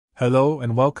Hello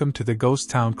and welcome to the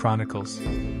Ghost Town Chronicles.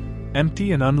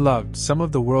 Empty and unloved, some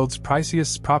of the world's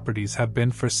priciest properties have been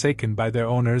forsaken by their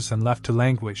owners and left to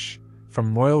languish,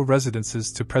 from royal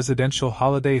residences to presidential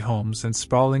holiday homes and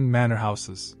sprawling manor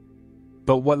houses.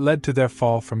 But what led to their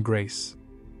fall from grace?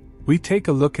 We take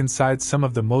a look inside some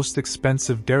of the most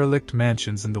expensive derelict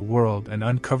mansions in the world and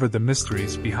uncover the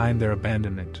mysteries behind their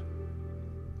abandonment.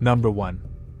 Number 1.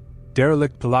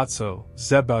 Derelict Palazzo,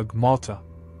 Żebbuġ, Malta.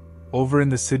 Over in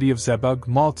the city of Żebbuġ,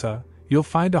 Malta, you'll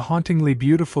find a hauntingly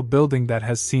beautiful building that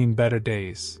has seen better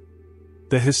days.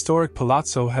 The historic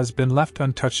palazzo has been left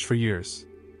untouched for years,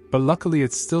 but luckily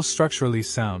it's still structurally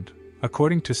sound,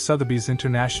 according to Sotheby's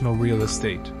International Real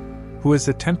Estate, who is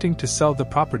attempting to sell the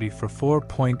property for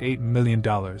 $4.8 million.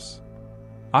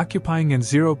 Occupying an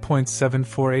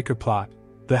 0.74-acre plot,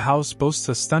 the house boasts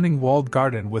a stunning walled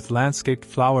garden with landscaped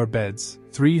flower beds,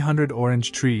 300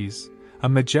 orange trees, a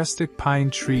majestic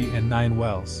pine tree and 9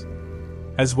 wells.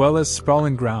 As well as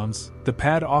sprawling grounds, the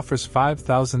pad offers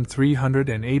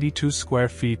 5,382 square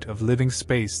feet of living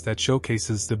space that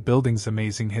showcases the building's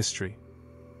amazing history.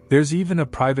 There's even a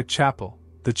private chapel,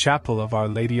 the Chapel of Our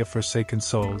Lady of Forsaken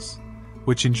Souls,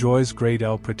 which enjoys Grade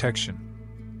L protection.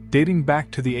 Dating back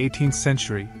to the 18th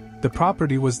century, the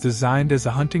property was designed as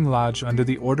a hunting lodge under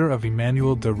the order of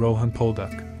Emmanuel de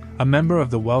Rohan-Polduc, a member of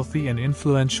the wealthy and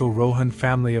influential Rohan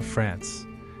family of France,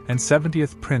 and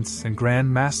 70th Prince and Grand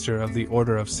Master of the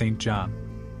Order of St. John.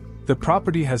 The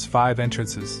property has 5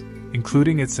 entrances,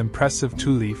 including its impressive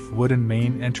 2-leaf wooden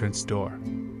main entrance door.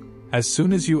 As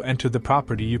soon as you enter the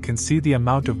property, you can see the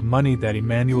amount of money that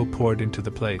Emmanuel poured into the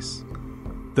place.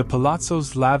 The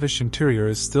palazzo's lavish interior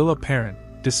is still apparent,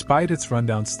 despite its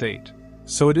rundown state,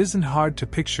 so it isn't hard to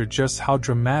picture just how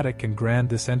dramatic and grand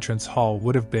this entrance hall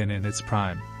would have been in its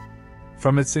prime.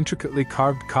 From its intricately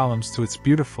carved columns to its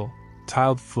beautiful,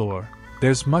 tiled floor,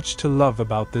 there's much to love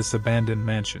about this abandoned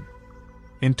mansion.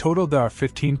 In total, there are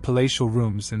 15 palatial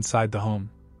rooms inside the home.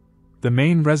 The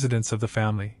main residence of the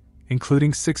family,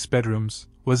 including 6 bedrooms,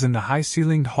 was in the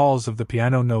high-ceilinged halls of the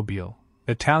piano nobile,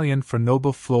 Italian for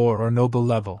noble floor or noble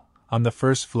level, on the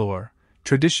first floor,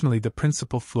 traditionally the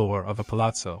principal floor of a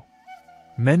palazzo.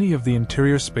 Many of the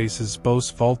interior spaces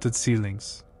boast vaulted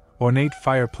ceilings, ornate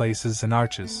fireplaces and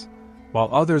arches, while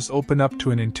others open up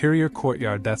to an interior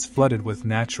courtyard that's flooded with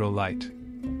natural light.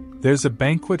 There's a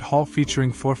banquet hall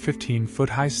featuring 4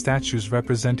 15-foot-high statues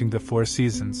representing the 4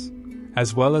 seasons,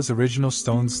 as well as original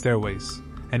stone stairways,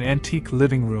 an antique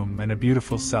living room and a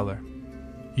beautiful cellar.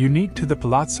 Unique to the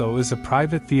palazzo is a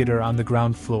private theater on the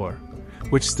ground floor,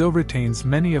 which still retains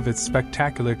many of its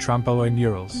spectacular trompe-l'oeil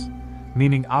murals,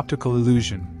 meaning optical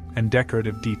illusion and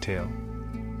decorative detail.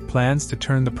 Plans to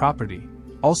turn the property,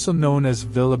 also known as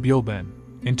Villa Bjolben,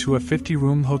 into a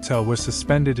 50-room hotel were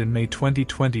suspended in May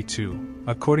 2022,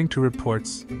 according to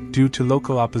reports, due to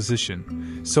local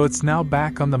opposition, so it's now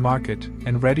back on the market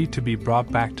and ready to be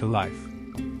brought back to life.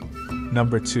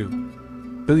 Number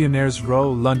 2. Billionaires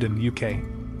Row, London, UK.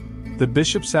 The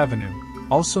Bishop's Avenue,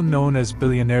 also known as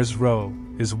Billionaires Row,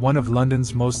 is one of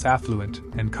London's most affluent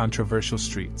and controversial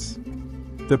streets.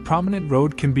 The prominent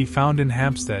road can be found in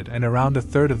Hampstead, and around a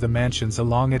third of the mansions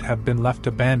along it have been left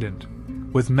abandoned,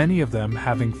 with many of them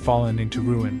having fallen into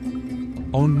ruin.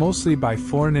 Owned mostly by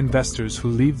foreign investors who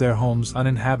leave their homes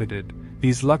uninhabited,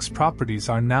 these luxe properties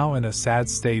are now in a sad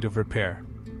state of repair.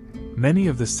 Many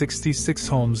of the 66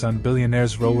 homes on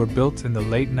Billionaires Row were built in the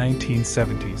late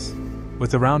 1970s,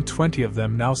 with around 20 of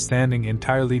them now standing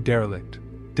entirely derelict,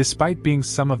 despite being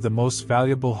some of the most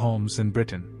valuable homes in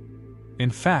Britain. In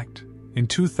fact, in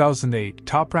 2008,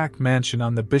 Toprak Mansion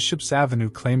on the Bishop's Avenue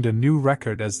claimed a new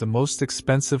record as the most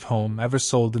expensive home ever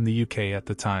sold in the UK at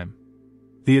the time.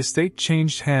 The estate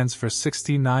changed hands for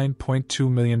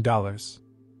 $69.2 million.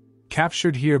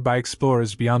 Captured here by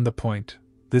explorers beyond the point,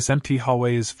 this empty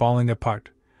hallway is falling apart,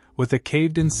 with a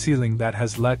caved-in ceiling that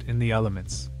has let in the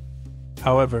elements.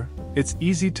 However, it's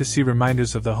easy to see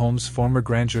reminders of the home's former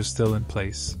grandeur still in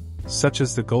place, such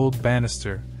as the gold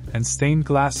banister and stained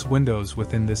glass windows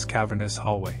within this cavernous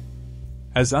hallway.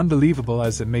 As unbelievable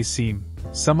as it may seem,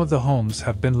 some of the homes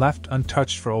have been left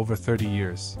untouched for over 30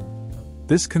 years.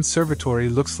 This conservatory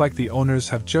looks like the owners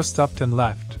have just upped and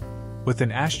left, with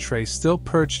an ashtray still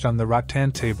perched on the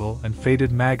rattan table and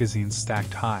faded magazines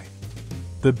stacked high.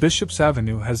 The Bishop's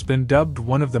Avenue has been dubbed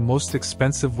one of the most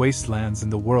expensive wastelands in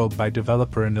the world by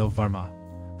developer Anil Verma,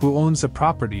 who owns a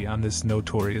property on this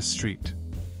notorious street.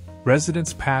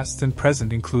 Residents past and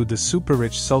present include the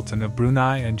super-rich Sultan of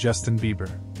Brunei and Justin Bieber,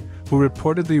 who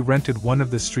reportedly rented one of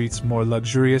the street's more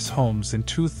luxurious homes in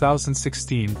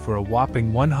 2016 for a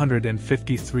whopping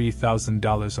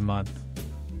 $153,000 a month.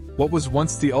 What was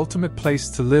once the ultimate place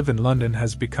to live in London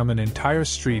has become an entire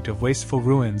street of wasteful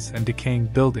ruins and decaying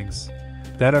buildings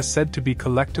that are said to be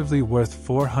collectively worth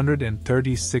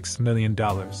 $436 million.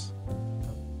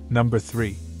 Number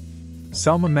 3.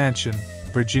 Selma Mansion,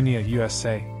 Virginia,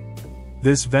 USA.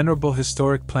 This venerable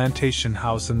historic plantation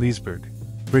house in Leesburg,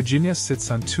 Virginia sits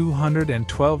on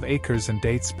 212 acres and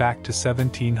dates back to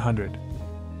 1700.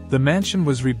 The mansion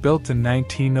was rebuilt in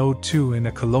 1902 in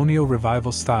a colonial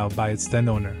revival style by its then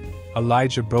owner,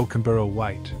 Elijah Brockenborough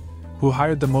White, who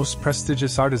hired the most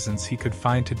prestigious artisans he could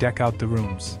find to deck out the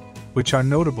rooms, which are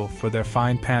notable for their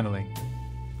fine paneling.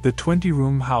 The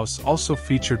 20-room house also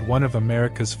featured one of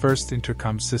America's first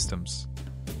intercom systems.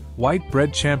 White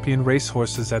bred champion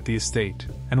racehorses at the estate,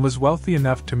 and was wealthy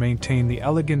enough to maintain the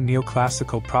elegant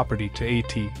neoclassical property to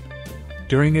A.T.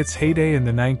 During its heyday in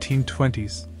the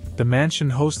 1920s, the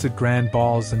mansion hosted grand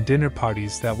balls and dinner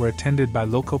parties that were attended by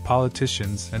local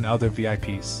politicians and other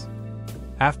VIPs.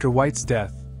 After White's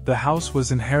death, the house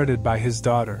was inherited by his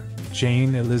daughter,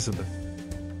 Jane Elizabeth.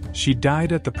 She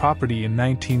died at the property in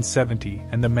 1970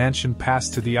 and the mansion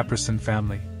passed to the Epperson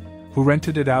family, who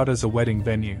rented it out as a wedding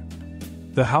venue.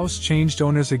 The house changed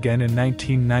owners again in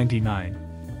 1999,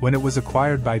 when it was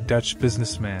acquired by Dutch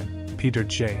businessman Peter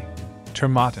J. ter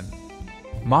Motten.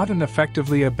 Motten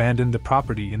effectively abandoned the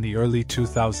property in the early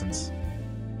 2000s.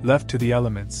 Left to the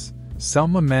elements,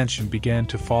 Selma Mansion began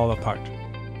to fall apart.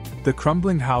 The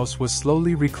crumbling house was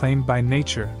slowly reclaimed by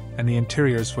nature, and the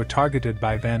interiors were targeted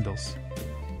by vandals.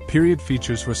 Period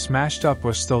features were smashed up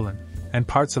or stolen, and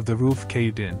parts of the roof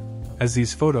caved in, as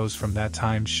these photos from that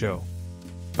time show.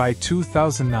 By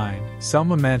 2009,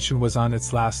 Selma Mansion was on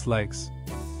its last legs.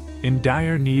 In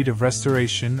dire need of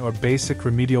restoration or basic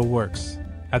remedial works,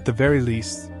 at the very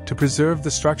least, to preserve the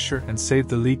structure and save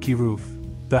the leaky roof,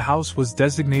 the house was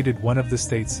designated one of the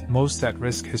state's most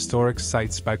at-risk historic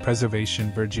sites by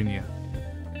Preservation Virginia.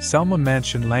 Selma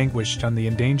Mansion languished on the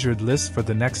endangered list for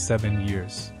the next 7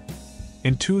 years.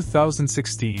 In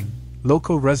 2016,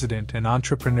 local resident and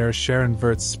entrepreneur Sharon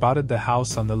Virts spotted the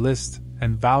house on the list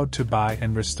and vowed to buy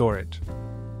and restore it.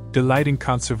 Delighting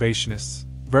conservationists,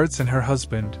 Virts and her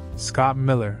husband, Scott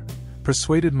Miller,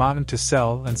 persuaded Motten to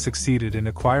sell and succeeded in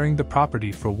acquiring the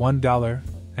property for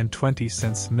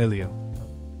 $1.20 million.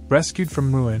 Rescued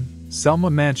from ruin, Selma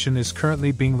Mansion is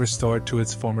currently being restored to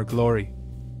its former glory.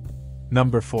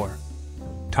 Number 4.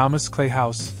 Thomas Clay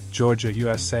House, Georgia,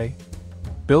 USA.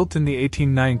 Built in the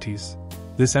 1890s,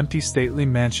 this empty stately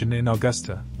mansion in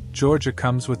Augusta, Georgia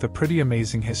comes with a pretty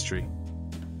amazing history.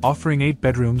 Offering 8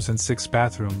 bedrooms and 6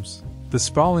 bathrooms, the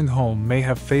sprawling home may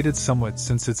have faded somewhat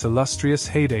since its illustrious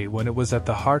heyday when it was at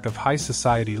the heart of high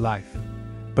society life,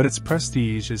 but its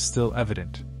prestige is still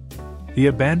evident. The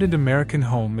abandoned American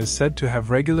home is said to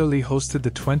have regularly hosted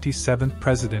the 27th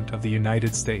President of the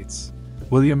United States,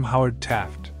 William Howard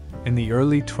Taft, in the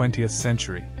early 20th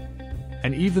century.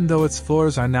 And even though its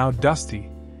floors are now dusty,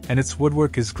 and its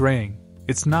woodwork is graying,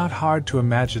 it's not hard to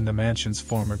imagine the mansion's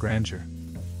former grandeur.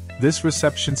 This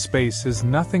reception space is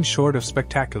nothing short of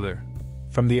spectacular,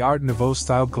 from the Art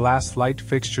Nouveau-style glass light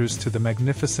fixtures to the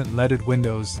magnificent leaded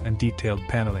windows and detailed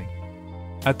paneling.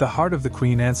 At the heart of the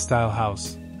Queen Anne-style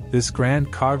house, this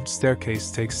grand carved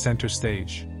staircase takes center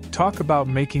stage. Talk about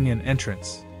making an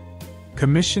entrance.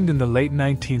 Commissioned in the late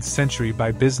 19th century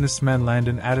by businessman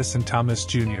Landon Addison Thomas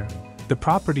Jr., the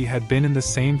property had been in the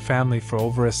same family for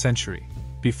over a century,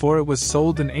 before it was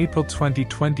sold in April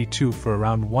 2022 for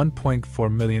around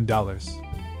 $1.4 million.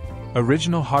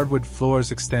 Original hardwood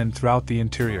floors extend throughout the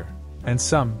interior, and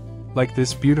some, like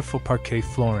this beautiful parquet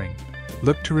flooring,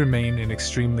 look to remain in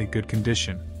extremely good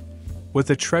condition. With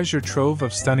a treasure trove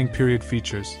of stunning period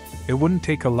features, it wouldn't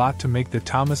take a lot to make the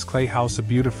Thomas Clay House a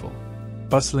beautiful,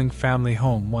 bustling family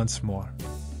home once more.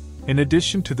 In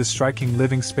addition to the striking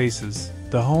living spaces,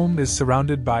 the home is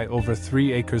surrounded by over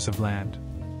 3 acres of land.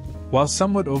 While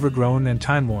somewhat overgrown and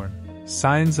time-worn,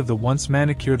 signs of the once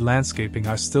manicured landscaping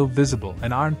are still visible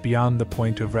and aren't beyond the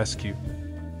point of rescue.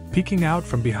 Peeking out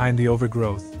from behind the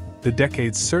overgrowth, the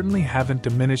decades certainly haven't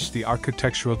diminished the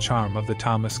architectural charm of the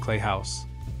Thomas Clay House.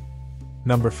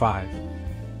 Number 5.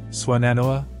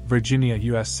 Swannanoa, Virginia,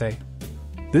 USA.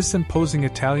 This imposing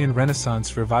Italian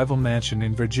Renaissance revival mansion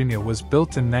in Virginia was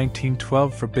built in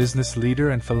 1912 for business leader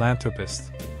and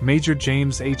philanthropist, Major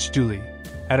James H. Dooley,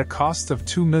 at a cost of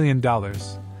 $2 million,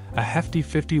 a hefty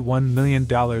 $51 million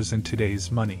in today's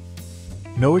money.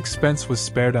 No expense was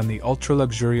spared on the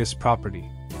ultra-luxurious property,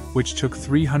 which took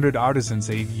 300 artisans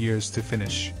 8 years to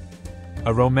finish.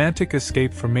 A romantic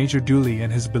escape for Major Dooley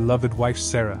and his beloved wife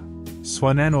Sarah,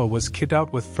 Swannanoa was kitted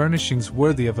out with furnishings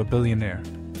worthy of a billionaire,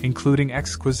 including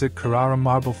exquisite Carrara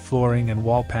marble flooring and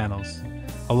wall panels,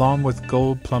 along with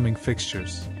gold plumbing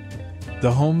fixtures.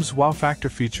 The home's wow factor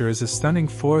feature is a stunning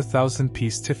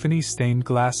 4,000-piece Tiffany stained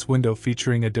glass window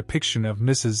featuring a depiction of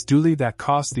Mrs. Dooley that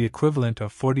cost the equivalent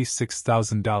of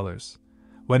 $46,000,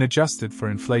 when adjusted for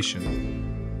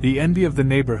inflation. The envy of the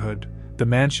neighborhood, the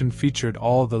mansion featured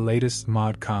all the latest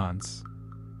mod cons.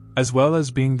 As well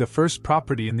as being the first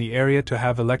property in the area to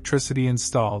have electricity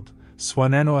installed,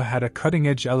 Swannanoa had a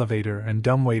cutting-edge elevator and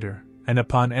dumbwaiter, and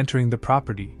upon entering the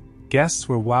property, guests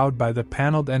were wowed by the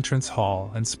paneled entrance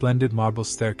hall and splendid marble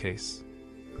staircase.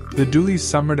 The Dooleys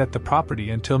summered at the property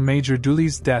until Major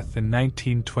Dooley's death in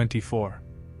 1924.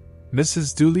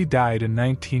 Mrs. Dooley died in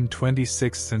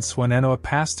 1926 and Swannanoa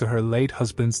passed to her late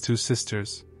husband's two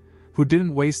sisters, who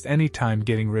didn't waste any time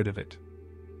getting rid of it.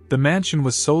 The mansion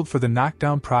was sold for the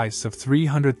knockdown price of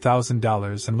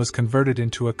 $300,000 and was converted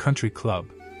into a country club,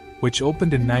 which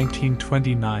opened in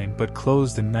 1929 but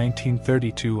closed in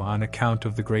 1932 on account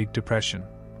of the Great Depression.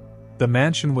 The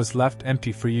mansion was left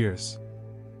empty for years.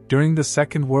 During the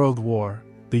Second World War,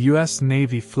 the U.S.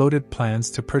 Navy floated plans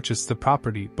to purchase the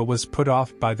property but was put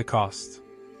off by the cost.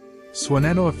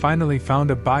 Swannanoa finally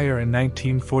found a buyer in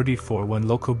 1944 when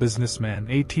local businessman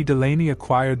A.T. Delaney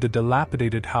acquired the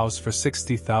dilapidated house for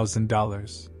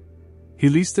 $60,000. He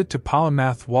leased it to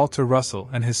polymath Walter Russell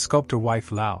and his sculptor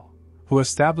wife Lau, who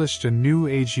established a New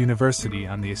Age university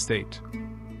on the estate.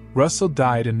 Russell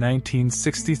died in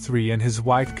 1963 and his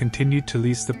wife continued to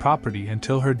lease the property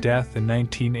until her death in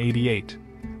 1988,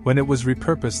 when it was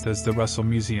repurposed as the Russell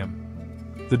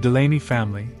Museum. The Delaney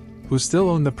family, who still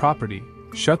owned the property,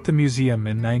 shut the museum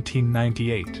in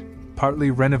 1998,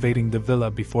 partly renovating the villa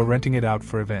before renting it out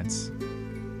for events.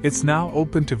 It's now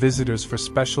open to visitors for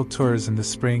special tours in the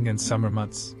spring and summer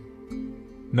months.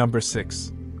 Number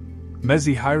 6.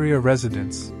 Mezhyhirya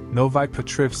Residence, Novi,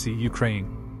 Petrivtsi,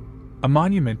 Ukraine. A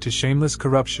monument to shameless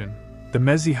corruption, the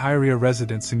Mezhyhirya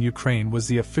Residence in Ukraine was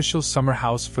the official summer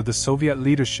house for the Soviet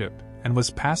leadership and was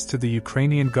passed to the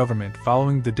Ukrainian government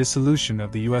following the dissolution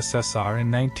of the USSR in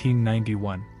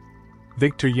 1991.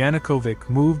 Viktor Yanukovych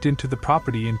moved into the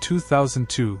property in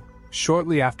 2002,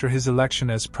 shortly after his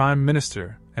election as prime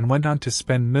minister, and went on to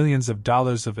spend millions of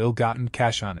dollars of ill-gotten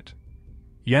cash on it.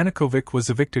 Yanukovych was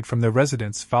evicted from the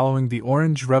residence following the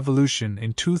Orange Revolution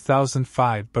in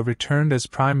 2005 but returned as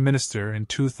prime minister in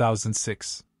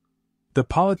 2006. The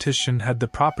politician had the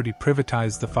property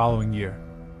privatized the following year.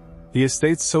 The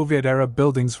estate's Soviet-era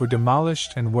buildings were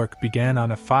demolished and work began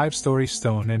on a 5-story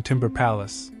stone and timber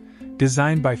palace,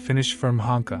 designed by Finnish firm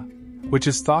Honka, which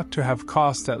is thought to have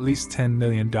cost at least $10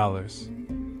 million.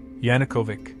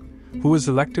 Yanukovych, who was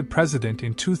elected president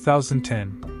in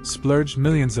 2010, splurged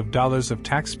millions of dollars of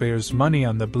taxpayers' money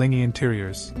on the blingy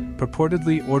interiors,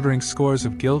 purportedly ordering scores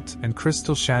of gilt and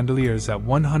crystal chandeliers at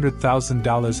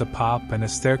 $100,000 a pop and a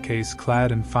staircase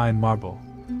clad in fine marble,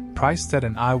 priced at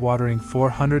an eye-watering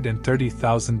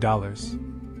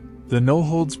 $430,000. The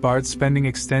no-holds-barred spending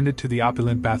extended to the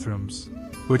opulent bathrooms,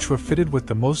 which were fitted with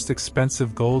the most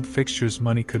expensive gold fixtures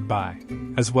money could buy,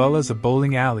 as well as a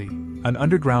bowling alley, an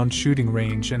underground shooting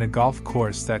range and a golf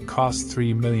course that cost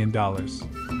 $3 million.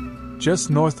 Just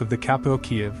north of the capital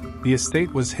Kiev, the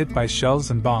estate was hit by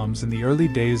shells and bombs in the early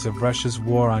days of Russia's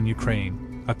war on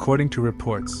Ukraine, according to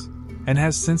reports, and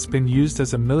has since been used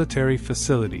as a military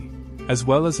facility, as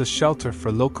well as a shelter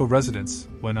for local residents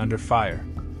when under fire.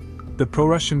 The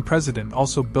pro-Russian president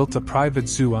also built a private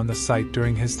zoo on the site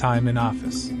during his time in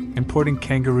office, importing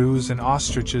kangaroos and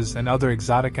ostriches and other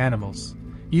exotic animals,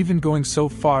 even going so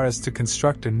far as to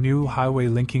construct a new highway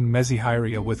linking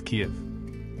Mezhyhirya with Kiev.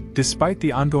 Despite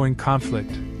the ongoing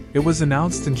conflict, it was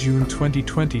announced in June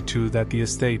 2022 that the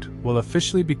estate will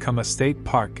officially become a state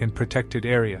park and protected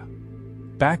area.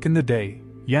 Back in the day,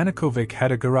 Yanukovych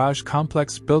had a garage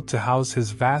complex built to house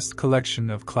his vast collection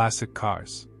of classic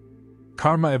cars.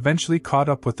 Karma eventually caught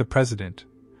up with the president,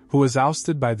 who was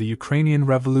ousted by the Ukrainian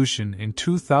Revolution in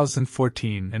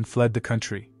 2014 and fled the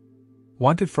country.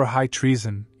 Wanted for high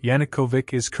treason,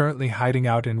 Yanukovych is currently hiding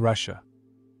out in Russia.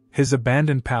 His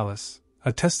abandoned palace,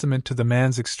 a testament to the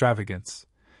man's extravagance,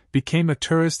 became a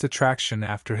tourist attraction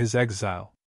after his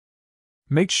exile.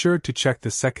 Make sure to check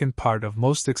the second part of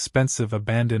Most Expensive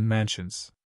Abandoned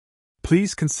Mansions.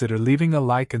 Please consider leaving a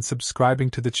like and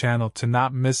subscribing to the channel to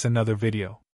not miss another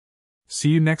video. See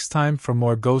you next time for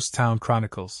more Ghost Town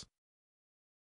Chronicles.